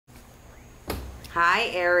Hi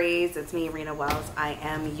Aries, it's me, Rena Wells. I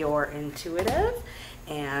am your intuitive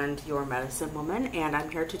and your medicine woman, and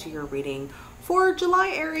I'm here to do your reading for July,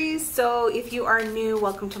 Aries. So if you are new,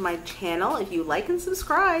 welcome to my channel. If you like and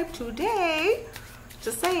subscribe today,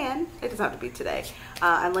 just saying, it doesn't have to be today.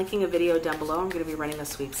 I'm linking a video down below. I'm going to be running a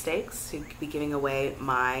sweepstakes to be giving away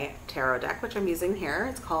my tarot deck, which I'm using here.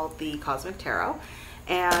 It's called the Cosmic Tarot.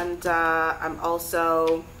 And I'm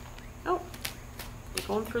also, we're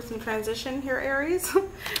going through some transition here, Aries.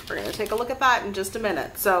 We're going to take a look at that in just a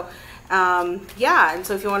minute. So yeah, and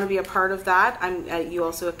so if you want to be a part of that, you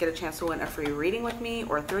also get a chance to win a free reading with me,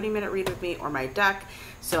 or a 30-minute read with me, or my deck.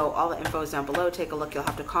 So all the info is down below. Take a look. You'll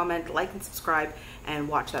have to comment, like, and subscribe, and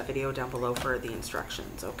watch that video down below for the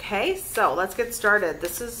instructions. Okay, so let's get started.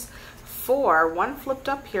 This is for one flipped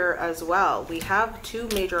up here as well. We have two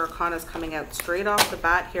major arcanas coming out straight off the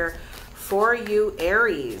bat here for you,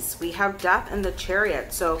 Aries. We have Death and the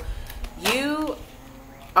Chariot. So you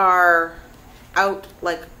are out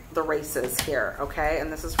like the races here, okay?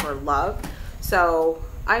 And this is for love. So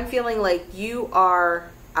I'm feeling like you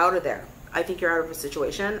are out of there. I think you're out of a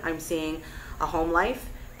situation. I'm seeing a home life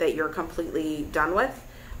that you're completely done with.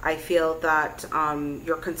 I feel that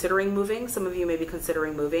you're considering moving. Some of you may be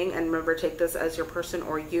considering moving. And remember, take this as your person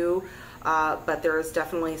or you. But there is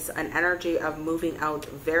definitely an energy of moving out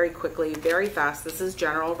very quickly, very fast. This is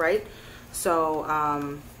general, right? So,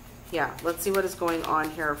 yeah, let's see what is going on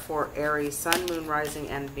here for Aries, Sun, Moon, Rising,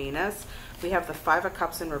 and Venus. We have the Five of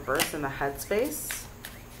Cups in reverse in the head space.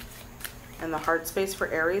 And the heart space for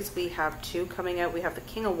Aries, we have two coming out. We have the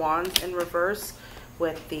King of Wands in reverse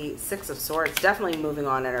with the Six of Swords. Definitely moving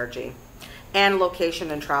on energy. And location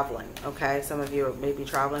and traveling, okay? Some of you may be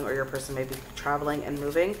traveling, or your person may be traveling and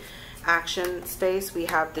moving. Action space, we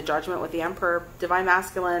have the Judgment with the Emperor, Divine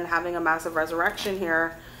Masculine having a massive resurrection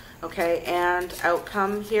here, okay? And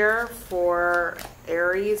outcome here for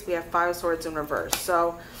Aries, we have Five of Swords in reverse.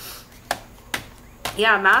 So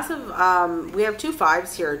yeah, massive, we have two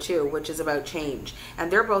fives here too, which is about change, and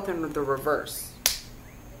they're both in the reverse.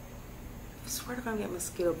 I swear to God, I'm getting a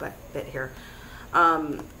mosquito bit here.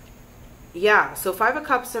 Yeah, so Five of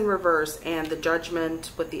Cups in reverse and the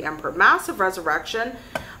Judgment with the Emperor. Massive resurrection.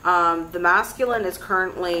 The masculine is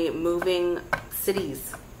currently moving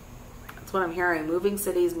cities. That's what I'm hearing. Moving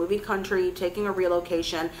cities, moving country, taking a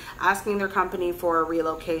relocation, asking their company for a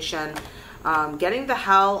relocation, getting the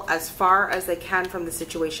hell as far as they can from the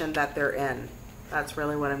situation that they're in. That's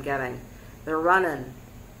really what I'm getting. They're running.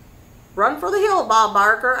 Run for the hill, Bob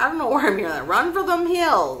Barker. I don't know where I'm hearing that. Run for them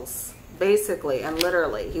hills, basically and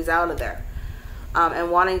literally. He's out of there.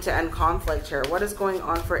 And wanting to end conflict here. What is going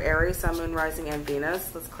on for Aries, Sun, Moon, Rising, and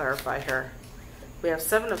Venus? Let's clarify here. We have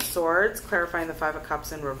Seven of Swords, clarifying the Five of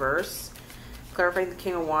Cups in reverse, clarifying the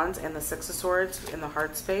King of Wands and the Six of Swords in the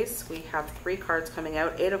heart space. We have three cards coming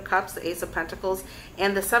out. Eight of Cups, the Ace of Pentacles,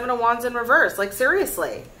 and the Seven of Wands in reverse. Like,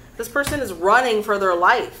 seriously, this person is running for their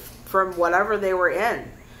life from whatever they were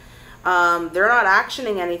in. They're not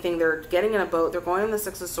actioning anything. They're getting in a boat. They're going on the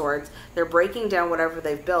Six of Swords. They're breaking down whatever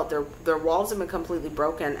they've built. Their walls have been completely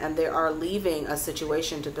broken, and they are leaving a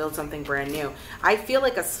situation to build something brand new. I feel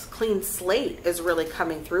like a clean slate is really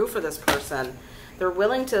coming through for this person. They're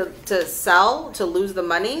willing to sell, to lose the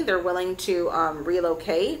money. They're willing to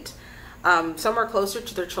relocate somewhere closer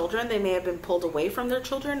to their children. They may have been pulled away from their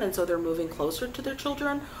children, and so they're moving closer to their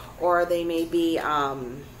children, or they may be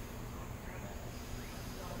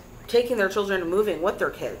taking their children and moving with their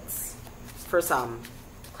kids for some.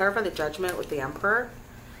 Clarify the Judgment with the Emperor.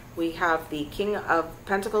 We have the King of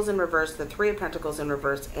Pentacles in reverse, the Three of Pentacles in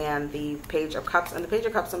reverse, and the Page of Cups. And the Page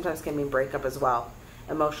of Cups sometimes can mean breakup as well.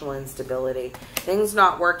 Emotional instability. Things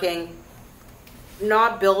not working,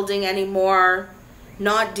 not building anymore,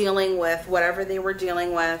 not dealing with whatever they were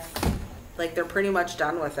dealing with. Like, they're pretty much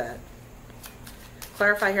done with it.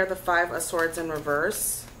 Clarify here the Five of Swords in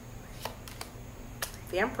reverse.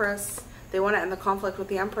 The Empress. They want to end the conflict with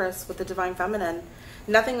the Empress, with the Divine Feminine.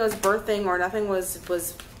 Nothing was birthing, or nothing was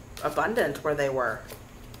abundant where they were.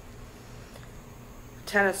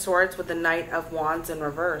 Ten of Swords with the Knight of Wands in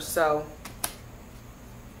reverse. So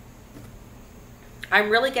I'm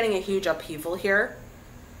really getting a huge upheaval here.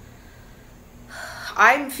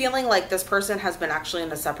 I'm feeling like this person has been actually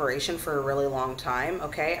in a separation for a really long time,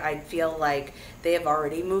 okay? I feel like they have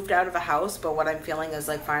already moved out of a house, but what I'm feeling is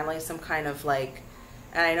like finally some kind of like,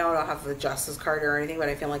 and I know I don't have the Justice card or anything, but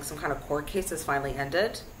I feel like some kind of court case has finally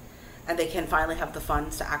ended, and they can finally have the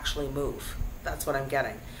funds to actually move. That's what I'm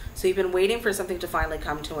getting. So you've been waiting for something to finally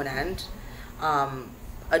come to an end.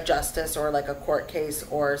 A justice or like a court case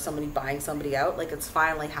or somebody buying somebody out. Like, it's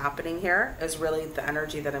finally happening here is really the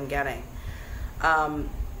energy that I'm getting.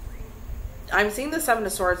 I'm seeing the Seven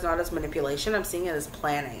of Swords not as manipulation. I'm seeing it as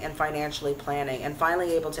planning and financially planning and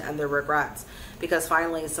finally able to end their regrets, because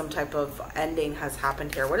finally some type of ending has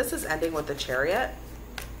happened here. What is this ending with the Chariot?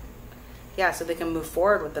 Yeah, so they can move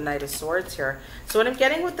forward with the Knight of Swords here. So what I'm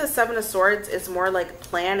getting with the Seven of Swords is more like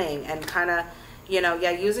planning and kind of, you know,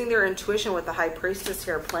 yeah, using their intuition with the High Priestess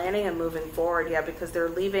here, planning and moving forward. Yeah, because they're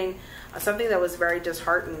leaving something that was very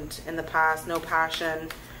disheartened in the past. No passion,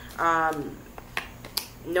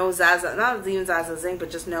 no Zaza, not even Zaza Zing,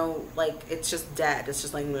 but just no, like, it's just dead. It's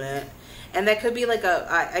just like, bleh. And that could be like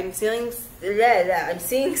I'm seeing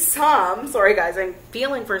some, sorry guys, I'm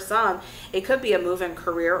feeling for some, it could be a move in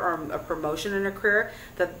career or a promotion in a career,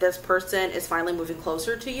 that this person is finally moving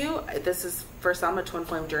closer to you. This is for some a twin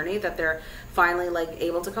flame journey, that they're finally like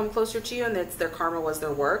able to come closer to you, and it's their karma was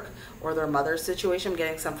their work or their mother's situation. I'm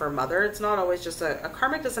getting some for mother. It's not always just a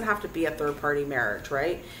karmic doesn't have to be a third party marriage,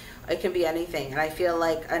 right? It can be anything. And I feel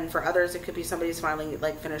like, and for others, it could be somebody's finally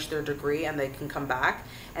like finished their degree and they can come back,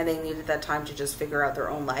 and they needed that time to just figure out their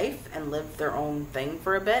own life and live their own thing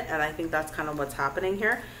for a bit. And I think that's kind of what's happening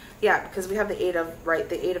here. Yeah, because we have the Eight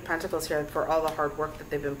of Pentacles here for all the hard work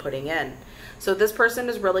that they've been putting in. So this person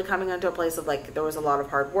is really coming into a place of like, there was a lot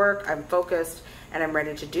of hard work, I'm focused, and I'm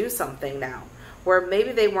ready to do something now. Where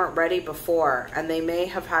maybe they weren't ready before, and they may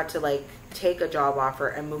have had to like take a job offer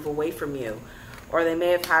and move away from you. Or they may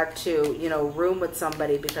have had to, you know, room with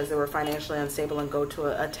somebody because they were financially unstable and go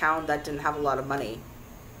to a town that didn't have a lot of money.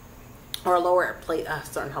 Or a lower plate,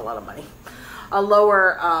 sorry, not a lot of money. A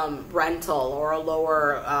lower rental or a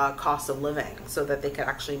lower cost of living so that they could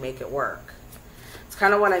actually make it work. It's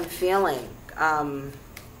kind of what I'm feeling.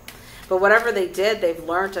 But whatever they did, they've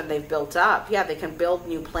learned and they've built up. Yeah, they can build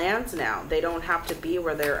new plans now. They don't have to be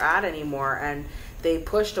where they're at anymore. And they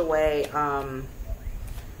pushed away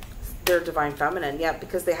their divine feminine, yeah,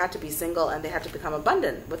 because they had to be single and they had to become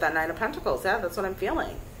abundant with that Nine of Pentacles. Yeah, that's what I'm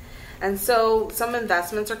feeling. And so some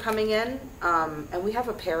investments are coming in, and we have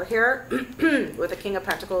a pair here with the King of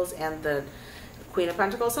Pentacles and the Queen of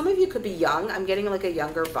Pentacles. Some of you could be young. I'm getting like a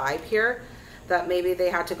younger vibe here, that maybe they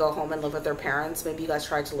had to go home and live with their parents. Maybe you guys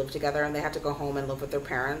tried to live together and they had to go home and live with their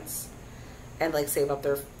parents and like save up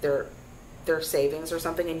their savings or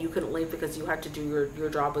something, and you couldn't leave because you had to do your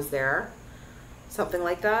job was there. Something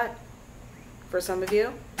like that. For some of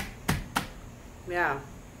you. Yeah.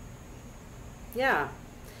 Yeah.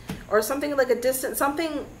 Or something like a distant,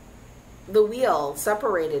 something, the wheel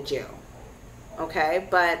separated you. Okay.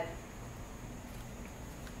 But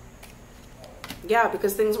yeah,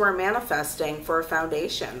 because things were manifesting for a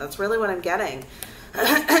foundation. That's really what I'm getting.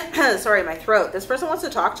 Sorry, my throat. This person wants to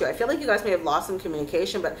talk to you. I feel like you guys may have lost some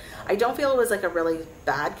communication, but I don't feel it was like a really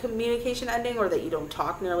bad communication ending, or that you don't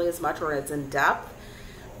talk nearly as much, or it's in depth.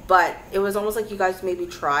 But it was almost like you guys maybe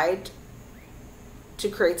tried to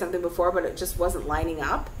create something before, but it just wasn't lining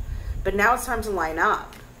up. But now it's time to line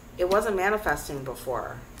up. It wasn't manifesting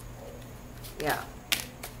before. Yeah.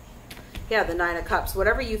 Yeah, the Nine of Cups.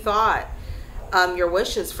 Whatever you thought, your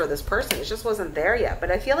wishes for this person, it just wasn't there yet.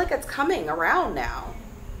 But I feel like it's coming around now.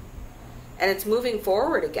 And it's moving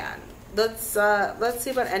forward again. Let's see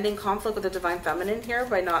about ending conflict with the divine feminine here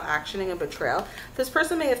by not actioning and betrayal. This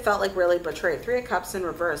person may have felt like really betrayed. Three of Cups in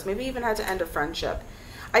reverse. Maybe even had to end a friendship.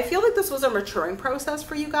 I feel like this was a maturing process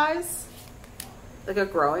for you guys. Like a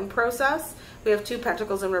growing process. We have Two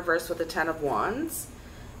Pentacles in reverse with the Ten of Wands.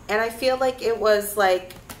 And I feel like it was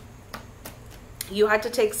like you had to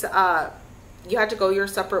take you had to go your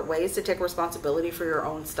separate ways to take responsibility for your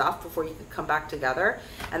own stuff before you could come back together.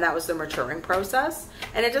 And that was the maturing process.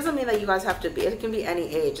 And it doesn't mean that you guys have to be, it can be any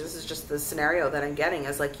age. This is just the scenario that I'm getting,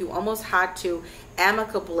 is like you almost had to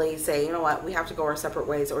amicably say, you know what, we have to go our separate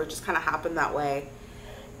ways, or it just kind of happened that way.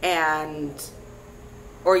 And,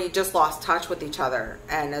 or you just lost touch with each other.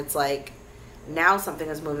 And it's like, now something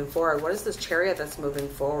is moving forward. What is this Chariot that's moving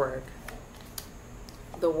forward?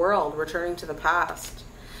 The World, returning to the past.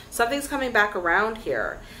 Something's coming back around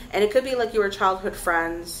here. And it could be like you were childhood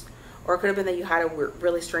friends, or it could have been that you had a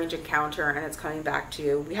really strange encounter and it's coming back to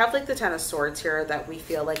you. We have like the Ten of Swords here, that we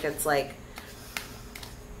feel like it's like,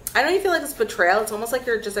 I don't even feel like it's betrayal. It's almost like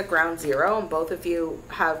you're just at ground zero, and both of you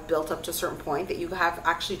have built up to a certain point that you have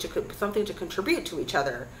actually something to contribute to each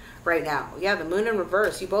other right now. Yeah, the Moon in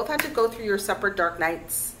reverse. You both had to go through your separate dark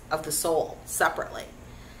nights of the soul separately,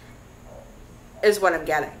 is what I'm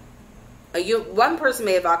getting. One person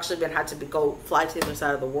may have actually had to go fly to the other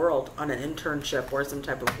side of the world on an internship or some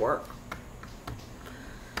type of work.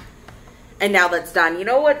 And now that's done. You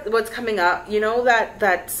know what's coming up? You know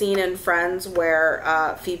that scene in Friends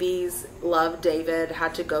where Phoebe's love, David,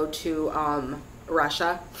 had to go to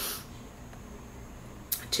Russia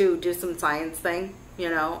to do some science thing? you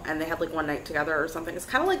know, and they had like one night together or something. It's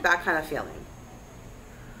kind of like that kind of feeling.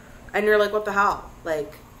 And you're like, what the hell?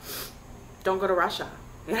 Like, don't go to Russia,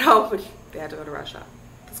 you know, but they had to go to Russia.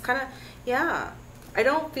 It's kind of, yeah. I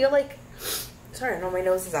don't feel like, sorry, I know my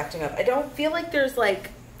nose is acting up. I don't feel like there's like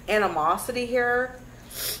animosity here.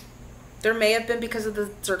 There may have been because of the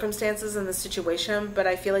circumstances and the situation, but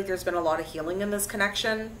I feel like there's been a lot of healing in this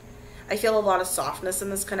connection. I feel a lot of softness in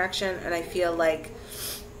this connection, and I feel like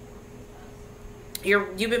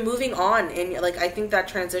you've been moving on, and like I think that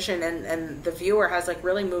transition and the viewer has like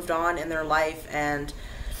really moved on in their life. And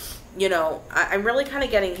you know, I'm really kind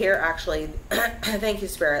of getting here actually. Thank you,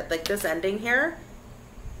 Spirit. Like this ending here,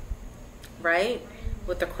 right,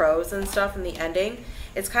 with the crows and stuff, and the ending,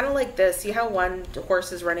 it's kind of like this. See how one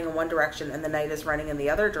horse is running in one direction and the knight is running in the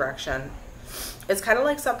other direction? It's kind of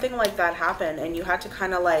like something like that happened, and you had to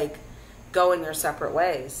kind of like go in your separate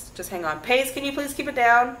ways. Just hang on. Pace, can you please keep it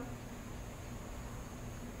down?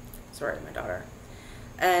 Sorry, my daughter.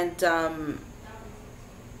 And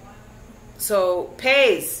so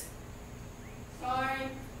Pace. Sorry.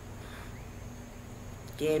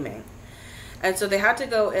 Gaming. And so they had to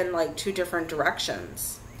go in like two different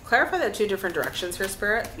directions. Clarify that two different directions here,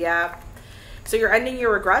 Spirit. Yeah. So you're ending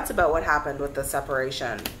your regrets about what happened with the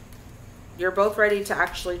separation. You're both ready to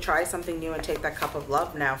actually try something new and take that cup of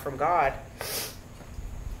love now from God.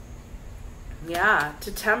 Yeah,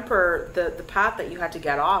 to temper the path that you had to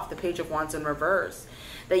get off, the Page of Wands in reverse.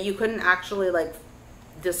 That you couldn't actually like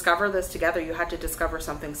discover this together. You had to discover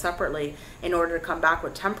something separately in order to come back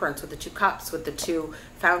with temperance, with the two cups, with the two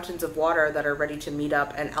fountains of water that are ready to meet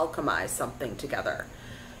up and alchemize something together.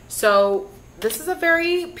 So this is a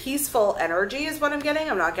very peaceful energy is what I'm getting.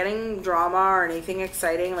 I'm not getting drama or anything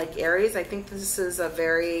exciting like Aries. I think this is a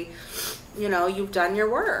very, you know, you've done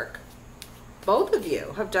your work. Both of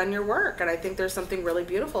you have done your work, and I think there's something really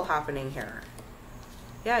beautiful happening here.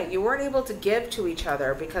 Yeah, you weren't able to give to each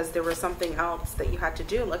other because there was something else that you had to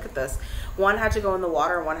do. Look at this. One had to go in the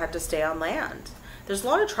water, and one had to stay on land. There's a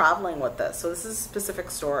lot of traveling with this, so this is a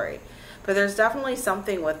specific story. But there's definitely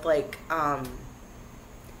something with like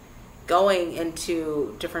going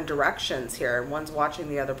into different directions here, and one's watching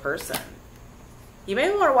the other person. You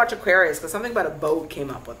may want to watch Aquarius because something about a boat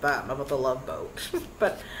came up with them, about the love boat.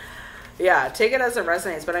 But yeah, take it as it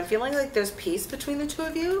resonates. But I'm feeling like there's peace between the two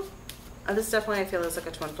of you. And this definitely, I feel, is like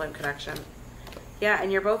a twin flame connection. Yeah,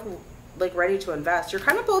 and you're both like ready to invest. You're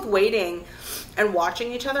kind of both waiting and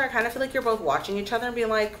watching each other. I kind of feel like you're both watching each other and being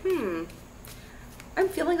like, I'm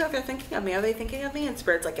feeling that they're thinking of me. Are they thinking of me? And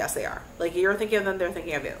Spirit's like, yes, they are. Like, you're thinking of them, they're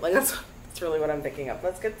thinking of you. Like, that's really what I'm thinking of.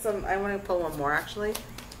 Let's get some, I want to pull one more, actually.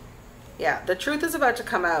 Yeah, the truth is about to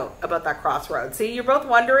come out about that crossroads. See, you're both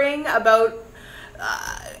wondering about,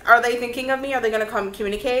 are they thinking of me? Are they going to come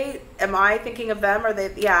communicate? Am I thinking of them? Are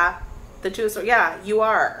they, yeah, the two, so yeah, you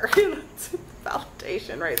are.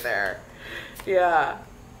 Validation right there. Yeah.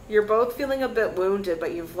 You're both feeling a bit wounded,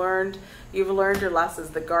 but you've learned your lessons.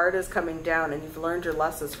 The guard is coming down, and you've learned your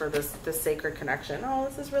lessons for this sacred connection. Oh,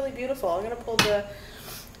 this is really beautiful. I'm going to pull the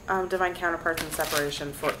divine counterparts and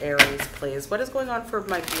separation for Aries, please. What is going on for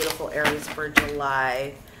my beautiful Aries for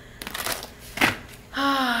July?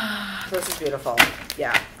 This is beautiful.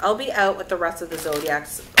 Yeah, I'll be out with the rest of the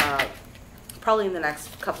zodiacs probably in the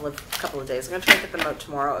next couple of days. I'm gonna try to get them out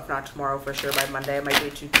tomorrow, if not tomorrow for sure by Monday. I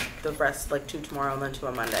might do the rest, like 2 tomorrow and then 2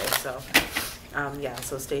 on Monday. So yeah,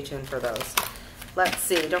 so stay tuned for those. Let's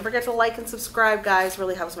see. Don't forget to like and subscribe, guys.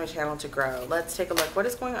 Really helps my channel to grow. Let's take a look. What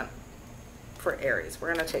is going on for Aries?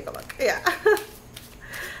 We're gonna take a look. Yeah.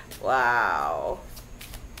 Wow.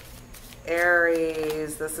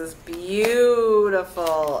 Aries, this is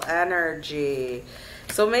beautiful energy.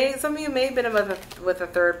 So some of you may have been with a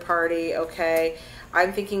third party. Okay,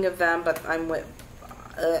 I'm thinking of them, but I'm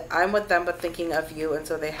with them, but thinking of you, and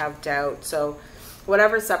so they have doubt. So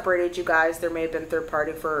whatever separated you guys, there may have been third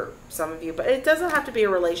party for some of you, but it doesn't have to be a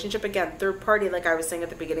relationship. Again, third party, like I was saying at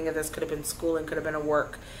the beginning of this, could have been schooling, could have been a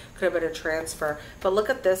work, could have been a transfer. But look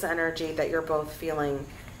at this energy that you're both feeling.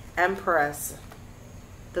 Empress.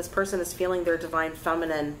 This person is feeling their divine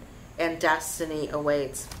feminine, and destiny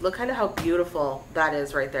awaits. Look kind of how beautiful that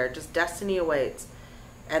is right there. Just destiny awaits,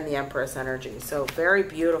 and the Empress energy. So very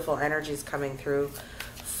beautiful energies coming through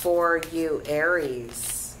for you,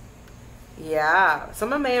 Aries. Yeah,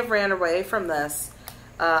 someone may have ran away from this.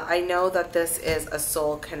 I know that this is a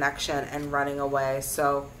soul connection and running away.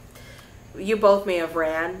 So you both may have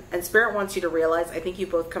ran, and Spirit wants you to realize, I think you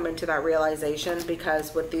both come into that realization,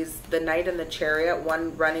 because with the Knight and the Chariot,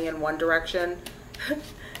 one running in one direction,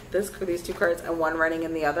 these two cards, and one running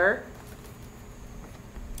in the other,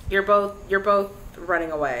 you're both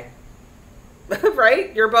running away.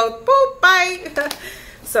 right? You're both, boop, bye.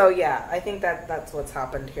 So yeah, I think that's what's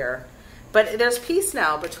happened here. But there's peace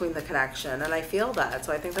now between the connection, and I feel that.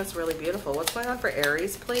 So I think that's really beautiful. What's going on for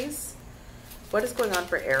Aries, please? What is going on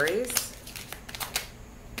for Aries?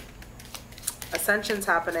 Ascension's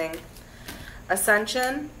happening.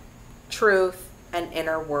 Ascension, truth, and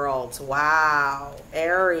inner worlds. Wow.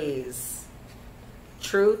 Aries.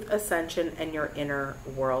 Truth, ascension, and your inner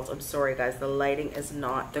worlds. I'm sorry, guys. The lighting is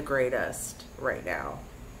not the greatest right now.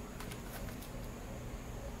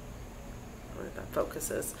 Where that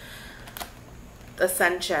focuses.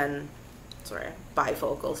 Ascension. Sorry,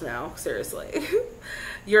 bifocals now. Seriously.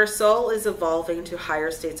 Your soul is evolving to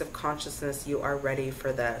higher states of consciousness. You are ready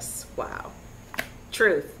for this. Wow.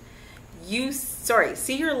 Truth.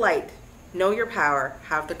 See your light. Know your power.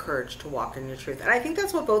 Have the courage to walk in your truth. And I think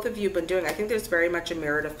that's what both of you have been doing. I think there's very much a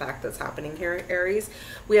mirrored effect that's happening here, Aries.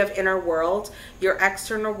 We have inner world. Your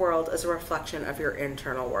external world is a reflection of your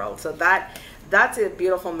internal world. So that's a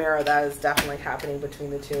beautiful mirror that is definitely happening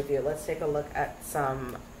between the two of you. Let's take a look at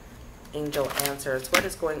some angel answers. What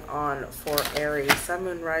is going on for Aries? Sun,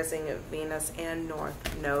 Moon, Rising, Venus, and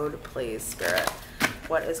North Node, please, Spirit.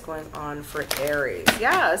 What is going on for Aries?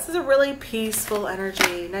 Yeah, this is a really peaceful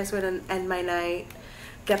energy. Nice way to end my night.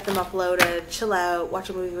 Get them uploaded, chill out, watch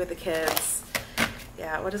a movie with the kids.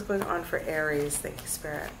 Yeah, what is going on for Aries? Thank you,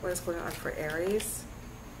 Spirit. What is going on for Aries?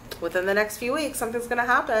 Within the next few weeks, something's going to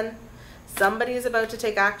happen. Somebody is about to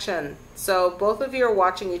take action. So both of you are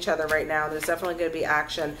watching each other right now. There's definitely going to be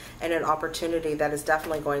action and an opportunity that is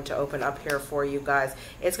definitely going to open up here for you guys.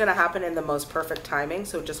 It's going to happen in the most perfect timing,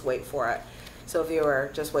 so just wait for it. So viewer,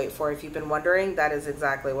 just wait for it. If you've been wondering, that is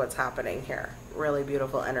exactly what's happening here. Really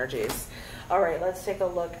beautiful energies. All right, let's take a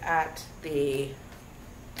look at the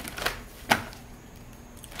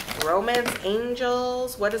romance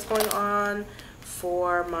angels. What is going on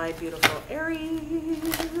for my beautiful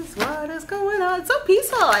Aries? What is going on? It's so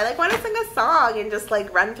peaceful. I like want to sing a song and just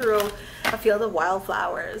like run through a field of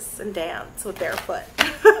wildflowers and dance with barefoot.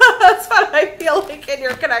 That's what I feel like in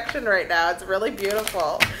your connection right now. It's really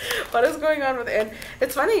beautiful. What is going on with it? And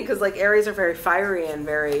it's funny because like Aries are very fiery and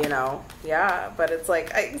very, you know, yeah, but it's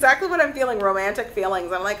like exactly what I'm feeling, romantic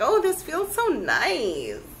feelings. I'm like, oh, this feels so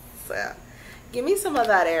nice. Give me some of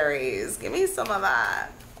that, Aries. Give me some of that.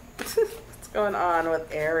 What's going on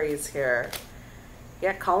with Aries here?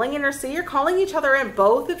 Yeah, calling in, or see, you're calling each other in.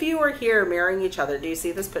 Both of you are here mirroring each other. Do you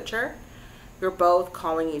see this picture? You're both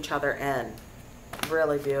calling each other in.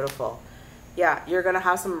 Really beautiful. Yeah, you're going to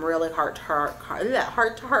have some really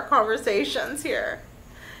heart-to-heart conversations here.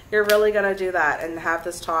 You're really going to do that and have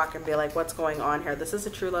this talk and be like, what's going on here? This is a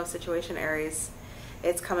true love situation, Aries.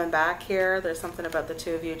 It's coming back here. There's something about the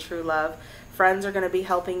two of you, true love. Friends are going to be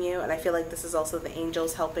helping you, and I feel like this is also the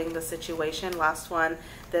angels helping the situation. Last one,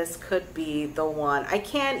 this could be the one. I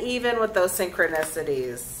can't even with those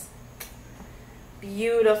synchronicities.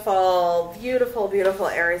 Beautiful, beautiful, beautiful,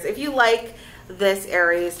 Aries. If you like this,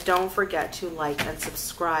 Aries, don't forget to like and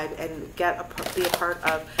subscribe and be a part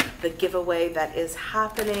of the giveaway that is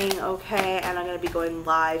happening, okay? And I'm going to be going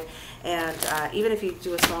live, and even if you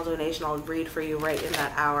do a small donation, I'll read for you right in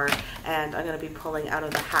that hour, and I'm going to be pulling out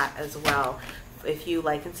of the hat as well. If you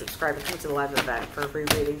like and subscribe and come to the live event for free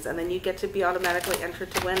readings, and then you get to be automatically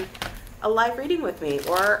entered to win a live reading with me,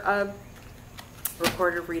 or a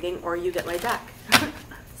recorded reading, or you get my deck.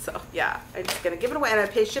 So yeah, I'm just gonna give it away, and I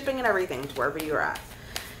pay shipping and everything to wherever you're at.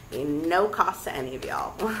 No cost to any of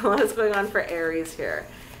y'all. What is going on for Aries here?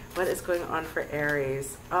 What is going on for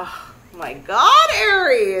Aries? Oh my God,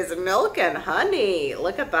 Aries, milk and honey.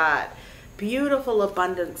 Look at that. Beautiful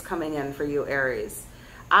abundance coming in for you, Aries.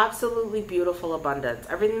 Absolutely beautiful abundance.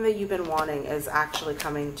 Everything that you've been wanting is actually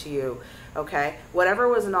coming to you, okay? Whatever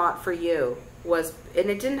was not for you was, and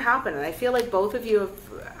it didn't happen. And I feel like both of you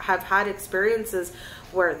have had experiences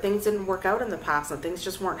where things didn't work out in the past and things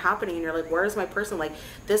just weren't happening, and you're like, where's my person? Like,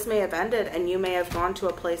 this may have ended, and you may have gone to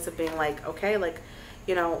a place of being like, okay, like,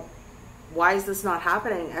 you know, why is this not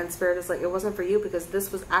happening? And Spirit is like, it wasn't for you, because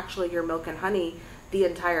this was actually your milk and honey the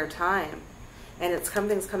entire time, and it's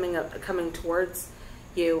something's coming towards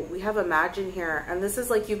you. We have Imagine here, and this is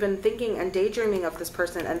like you've been thinking and daydreaming of this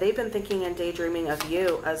person, and they've been thinking and daydreaming of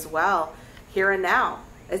you as well. Here and now.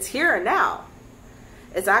 It's here and now.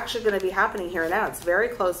 It's actually going to be happening here and now. It's very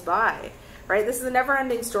close by, right? This is a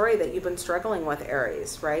never-ending story that you've been struggling with,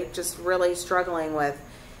 Aries, right? Just really struggling with,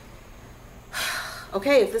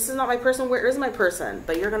 okay, if this is not my person, where is my person?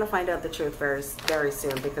 But you're going to find out the truth very, very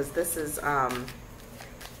soon, because this is,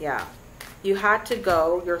 yeah. You had to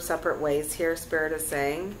go your separate ways here, Spirit is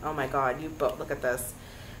saying. Oh my God, you both, look at this.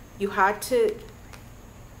 You had to,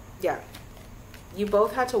 yeah. You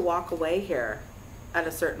both had to walk away here. at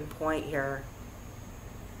a certain point here.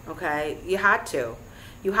 Okay, you had to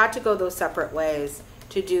go those separate ways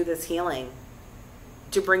to do this healing,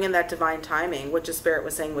 to bring in that divine timing, which the Spirit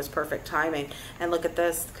was saying was perfect timing. And look at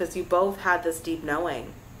this, because you both had this deep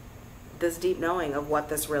knowing of what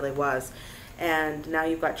this really was. And now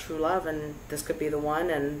you've got true love, and this could be the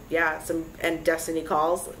one. And yeah, and destiny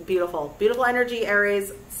calls. Beautiful, beautiful energy,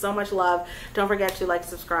 Aries. So much love. Don't forget to like,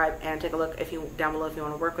 subscribe, and take a look down below if you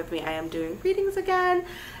want to work with me. I am doing readings again.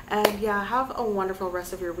 And yeah, have a wonderful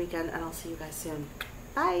rest of your weekend, and I'll see you guys soon.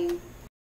 Bye.